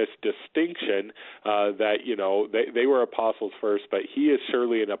making this distinction that, they were apostles first, but he is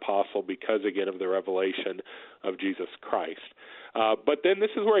surely an apostle because, again, of the revelation of Jesus Christ. But then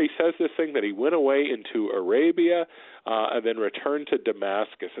this is where he says this thing that he went away into Arabia and then returned to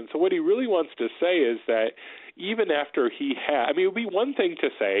Damascus. And so what he really wants to say is that even after he had, it would be one thing to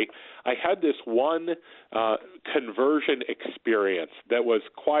say, I had this one conversion experience that was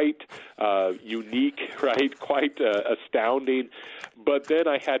quite unique, right? Quite astounding. But then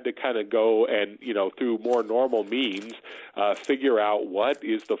I had to kind of go and, through more normal means, figure out what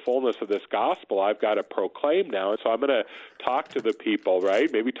is the fullness of this gospel I've got to proclaim now. And so I'm going to talk to the people,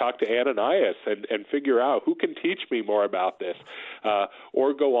 right? Maybe talk to Ananias and figure out who can teach me more about this.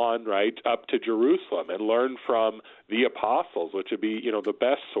 Or go on, right, up to Jerusalem and learn from the apostles, which would be, the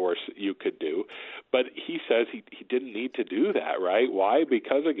best source you could do. But he says he didn't need to do that, right? Why?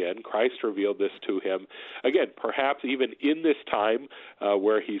 Because, again, Christ revealed this to him, again, perhaps even in this time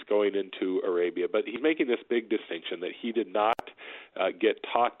where he's going into Arabia. But he's making this big distinction that he did not get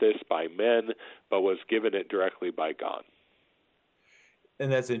taught this by men, but was given it directly by God.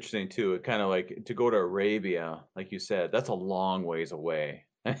 And that's interesting, too. It kind of like to go to Arabia, like you said, that's a long ways away.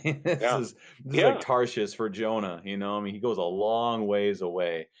 This is like Tarshish for Jonah, he goes a long ways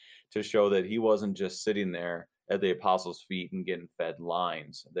away to show that he wasn't just sitting there at the apostles' feet and getting fed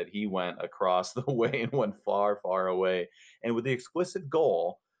lines, that he went across the way and went far, far away. And with the explicit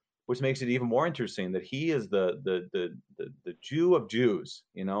goal, which makes it even more interesting, that he is the Jew of Jews,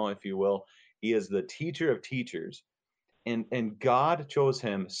 if you will. He is the teacher of teachers. And God chose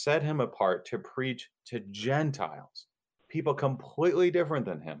him, set him apart to preach to Gentiles, people completely different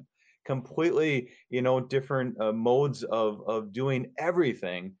than him, completely, different modes of doing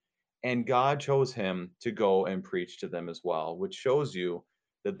everything. And God chose him to go and preach to them as well, which shows you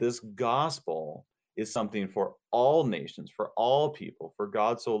that this gospel is something for all nations, for all people, for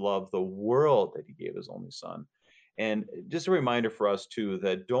God so loved the world that he gave his only son. And just a reminder for us too,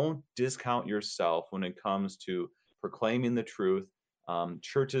 that don't discount yourself when it comes to proclaiming the truth.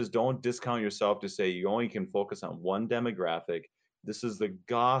 Churches, don't discount yourself to say you only can focus on one demographic. This is the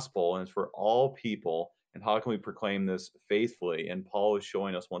gospel and it's for all people. And how can we proclaim this faithfully? And Paul is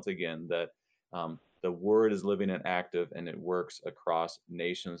showing us once again that the word is living and active and it works across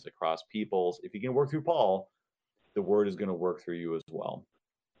nations, across peoples. If you can work through Paul, the word is going to work through you as well.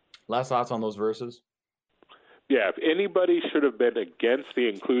 Last thoughts on those verses? Yeah, if anybody should have been against the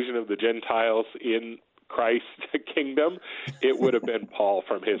inclusion of the Gentiles in Christ's kingdom, it would have been Paul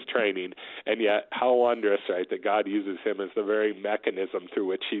from his training. And yet, how wondrous, right, that God uses him as the very mechanism through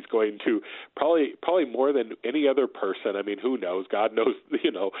which he's going to probably more than any other person. Who knows? God knows,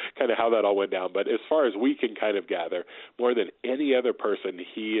 kind of how that all went down. But as far as we can kind of gather, more than any other person,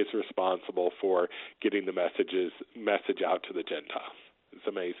 he is responsible for getting the message out to the Gentiles. It's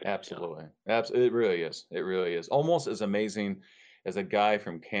amazing. Absolutely. Absolutely. It really is. It really is. Almost as amazing as a guy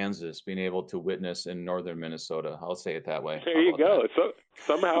from Kansas being able to witness in northern Minnesota. I'll say it that way. There you go. So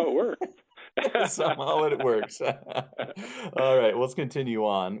somehow it worked. Somehow it works. All right, let's continue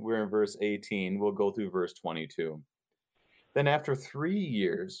on. We're in verse 18. We'll go through verse 22. Then after 3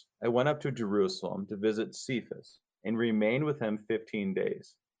 years, I went up to Jerusalem to visit Cephas and remained with him 15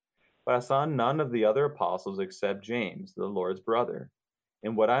 days. But I saw none of the other apostles except James, the Lord's brother.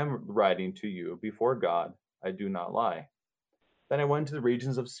 In what I am writing to you before God, I do not lie. Then I went to the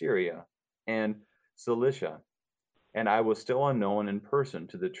regions of Syria and Cilicia, and I was still unknown in person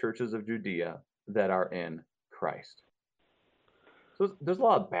to the churches of Judea that are in Christ. So there's a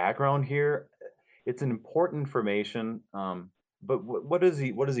lot of background here. It's an important information, but what is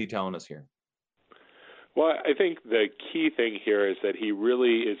he telling us here? Well, I think the key thing here is that he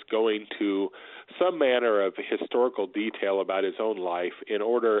really is going to some manner of historical detail about his own life in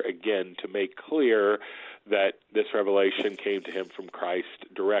order, again, to make clear that this revelation came to him from Christ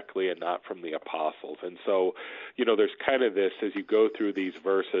directly and not from the apostles. And so, there's kind of this, as you go through these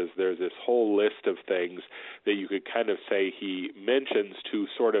verses, there's this whole list of things that you could kind of say he mentions to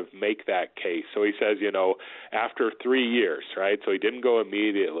sort of make that case. So he says, after 3 years, right? So he didn't go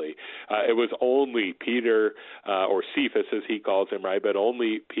immediately. It was only Peter, or Cephas as he calls him, right? But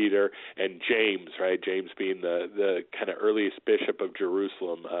only Peter and James, right? James being the kind of earliest bishop of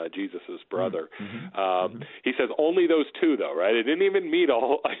Jerusalem, Jesus' brother. He says only those two, though, right? I didn't even meet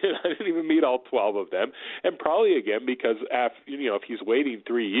all 12 of them, and probably again because if he's waiting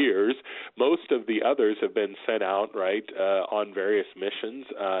 3 years, most of the others have been sent out, right, on various missions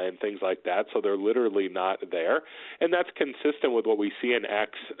and things like that. So they're literally not there, and that's consistent with what we see in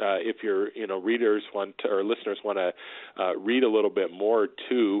Acts. If your readers want to, or listeners want to read a little bit more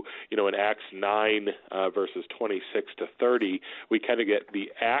too, in Acts 9 verses 26 to 30, we kind of get the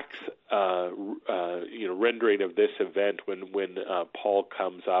Acts rendering of this event when Paul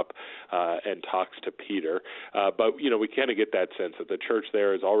comes up and talks to Peter. But we kind of get that sense that the church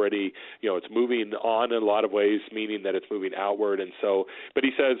there is already, it's moving on in a lot of ways, meaning that it's moving outward. And so, but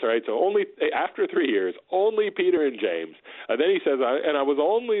he says, right, so only after 3 years, only Peter and James. Then he says, and I was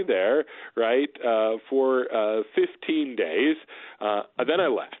only there, right, for 15 days. Then I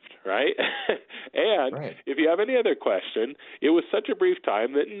left. Right? And right. If you have any other question, it was such a brief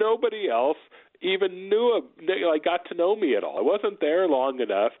time that nobody else even got to know me at all. I wasn't there long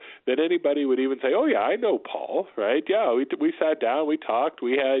enough that anybody would even say, "Oh yeah, I know Paul." Right? Yeah, we sat down, we talked,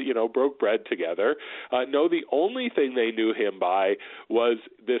 we had broke bread together. No, the only thing they knew him by was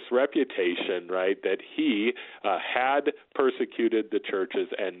this reputation, right, that he had persecuted the churches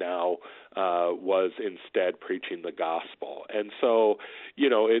and now was instead preaching the gospel. And so,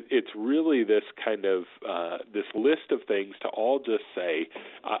 it's really this kind of this list of things to all just say,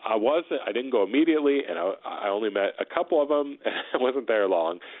 I didn't go immediately, and I only met a couple of them, and I wasn't there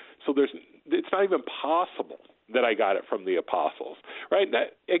long. So it's not even possible that I got it from the apostles, right?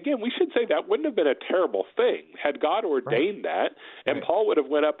 That, again, we should say that wouldn't have been a terrible thing had God ordained that, and right. Paul would have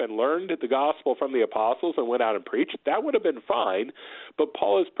went up and learned the gospel from the apostles and went out and preached. That would have been fine, but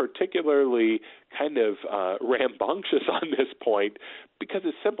Paul is particularly kind of rambunctious on this point because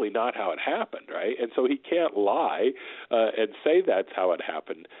it's simply not how it happened, right? And so he can't lie and say that's how it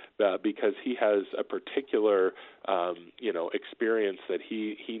happened because he has a particular, experience that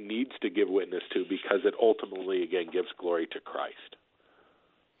he needs to give witness to because it ultimately, again, gives glory to Christ.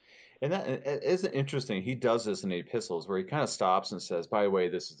 And that is interesting. He does this in the epistles where he kind of stops and says, by the way,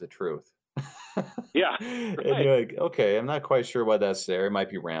 this is the truth. Yeah. Right. And you're like, okay, I'm not quite sure why that's there. It might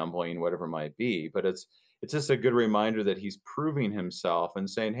be rambling, whatever it might be, but it's just a good reminder that he's proving himself and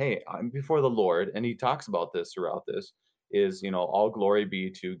saying, hey, I'm before the Lord. And he talks about this throughout this is, all glory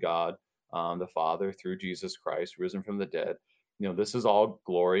be to God, the Father through Jesus Christ, risen from the dead. This is all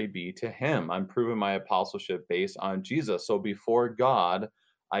glory be to him. I'm proving my apostleship based on Jesus. So before God,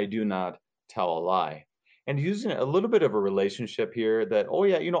 I do not tell a lie. And using a little bit of a relationship here that, oh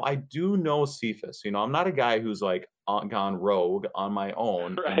yeah, I do know Cephas. I'm not a guy who's like gone rogue on my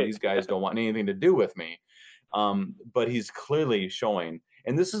own, right. And these guys don't want anything to do with me. But he's clearly showing,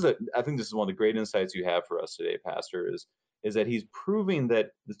 and I think this is one of the great insights you have for us today, Pastor, is that he's proving that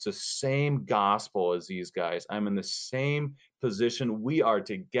it's the same gospel as these guys. I'm in the same position. We are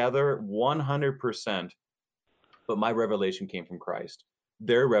together 100%, but my revelation came from Christ.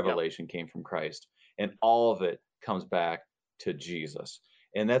 Their revelation came from Christ, and all of it comes back to Jesus.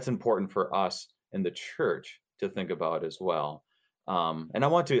 And that's important for us in the church to think about as well. And I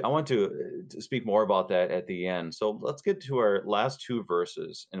want to speak more about that at the end. So let's get to our last two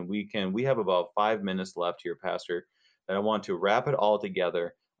verses, and we have about 5 minutes left here, Pastor, that I want to wrap it all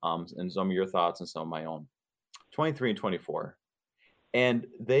together, and some of your thoughts and some of my own. 23 and 24. And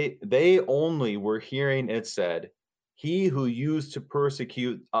they only were hearing it said, He who used to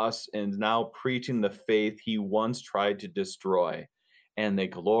persecute us and now preaching the faith he once tried to destroy, and they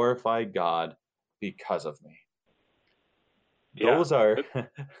glorified God because of me. Yeah. Those are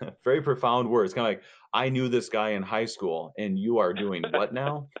very profound words. Kind of like, I knew this guy in high school, and you are doing what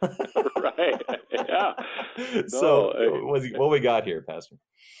now? Right. Yeah. So, what we got here, Pastor?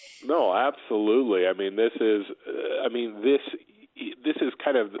 No, absolutely. I mean, this is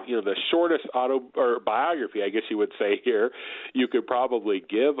kind of, the shortest biography, I guess you would say here, you could probably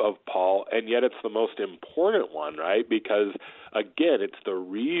give of Paul, and yet it's the most important one, right? Because, again, it's the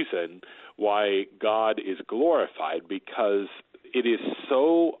reason why God is glorified, because it is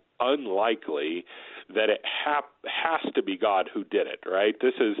so unlikely that it has to be God who did it, right?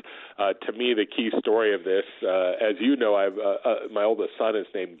 This is, to me, the key story of this. As you know, I've my oldest son is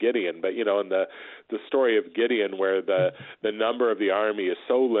named Gideon, but in the story of Gideon, where the number of the army is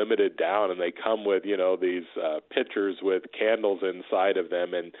so limited down, and they come with these pitchers with candles inside of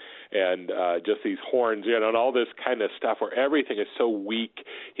them, and just these horns, and all this kind of stuff, where everything is so weak.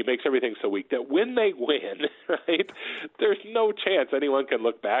 He makes everything so weak that when they win, right, there's no chance anyone can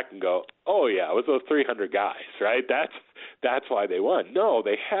look back and go, oh yeah, it was those 300 guys, right? That's why they won. No,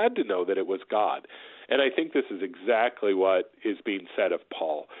 they had to know that it was God. And I think this is exactly what is being said of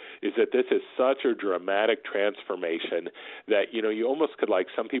Paul, is that this is such a dramatic transformation that, you almost could, like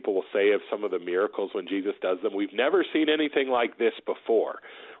some people will say of some of the miracles when Jesus does them, we've never seen anything like this before,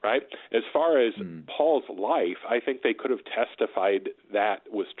 right? As far as Paul's life, I think they could have testified that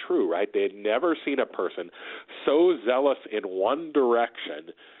was true, right? They had never seen a person so zealous in one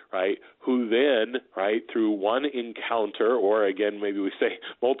direction, right, who then, right, through one encounter, or again, maybe we say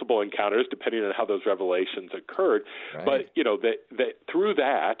multiple encounters, depending on how those revelations occurred, right. But, that through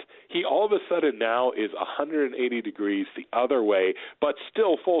that, he all of a sudden now is 180 degrees the other way, but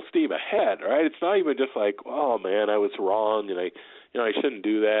still full steam ahead, right? It's not even just like, oh, man, I was wrong, and I shouldn't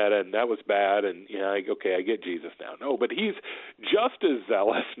do that, and that was bad, and, okay, I get Jesus now. No, but he's just as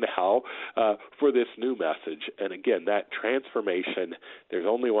zealous now for this new message. And again, that transformation, there's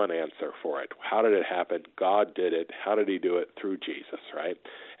only one answer for it. How did it happen? God did it. How did he do it? Through Jesus, right?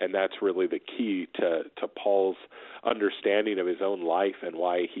 And that's really the key to Paul's understanding of his own life, and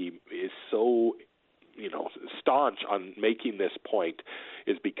why he is so staunch on making this point,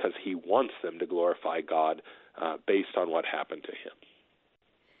 is because he wants them to glorify God based on what happened to him.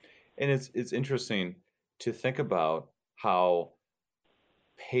 And it's interesting to think about how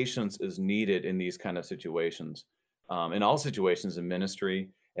patience is needed in these kind of situations, in all situations in ministry,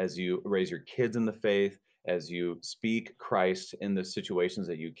 as you raise your kids in the faith, as you speak Christ in the situations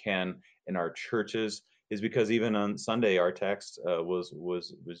that you can in our churches, is because even on Sunday, our text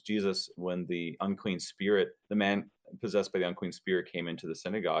was Jesus when the unclean spirit, the man possessed by the unclean spirit, came into the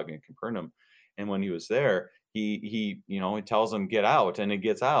synagogue in Capernaum. And when he was there, he tells them, get out, and it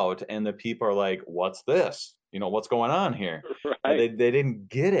gets out, and the people are like, what's this? What's going on here? Right. They didn't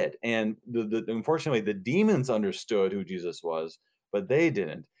get it. And unfortunately, the demons understood who Jesus was, but they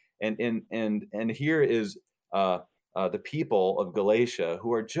didn't. And here is the people of Galatia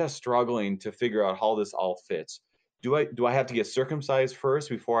who are just struggling to figure out how this all fits. Do I have to get circumcised first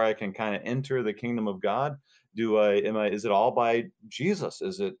before I can kind of enter the kingdom of God? Is it all by Jesus?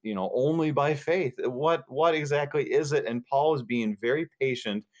 Is it, only by faith? What exactly is it? And Paul is being very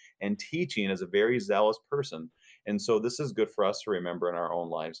patient and teaching as a very zealous person. And so this is good for us to remember in our own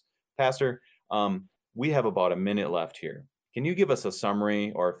lives. Pastor, we have about a minute left here. Can you give us a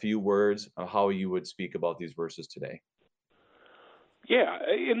summary or a few words of how you would speak about these verses today? Yeah,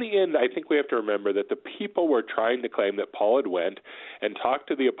 in the end, I think we have to remember that the people were trying to claim that Paul had went and talked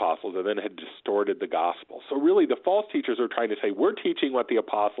to the apostles and then had distorted the gospel. So really, the false teachers are trying to say, we're teaching what the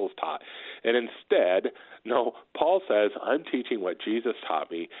apostles taught. And instead, no, Paul says, I'm teaching what Jesus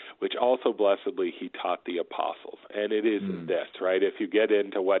taught me, which also blessedly he taught the apostles. And it is this, right? If you get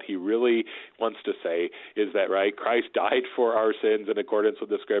into what he really wants to say is that, right, Christ died for our sins in accordance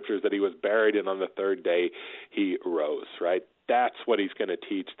with the scriptures, that he was buried, and on the third day he rose, right? That's what he's going to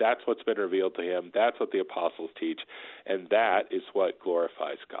teach. That's what's been revealed to him. That's what the apostles teach. And that is what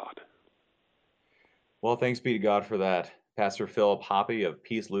glorifies God. Well, thanks be to God for that. Pastor Philip Hoppe of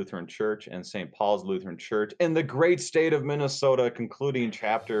Peace Lutheran Church and St. Paul's Lutheran Church in the great state of Minnesota, concluding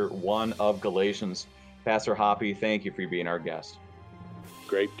chapter 1 of Galatians. Pastor Hoppe, thank you for being our guest.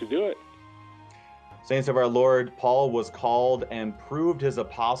 Great to do it. Saints of our Lord, Paul was called and proved his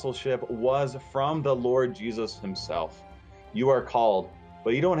apostleship was from the Lord Jesus himself. You are called,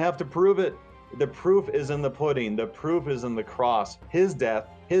 but you don't have to prove it. The proof is in the pudding. The proof is in the cross, his death,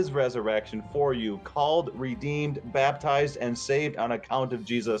 his resurrection for you, called, redeemed, baptized, and saved on account of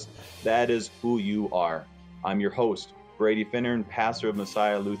Jesus. That is who you are. I'm your host, Brady Finnern, pastor of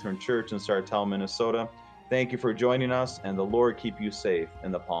Messiah Lutheran Church in Sartell, Minnesota. Thank you for joining us, and the Lord keep you safe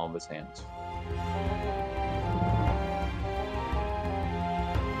in the palm of his hands.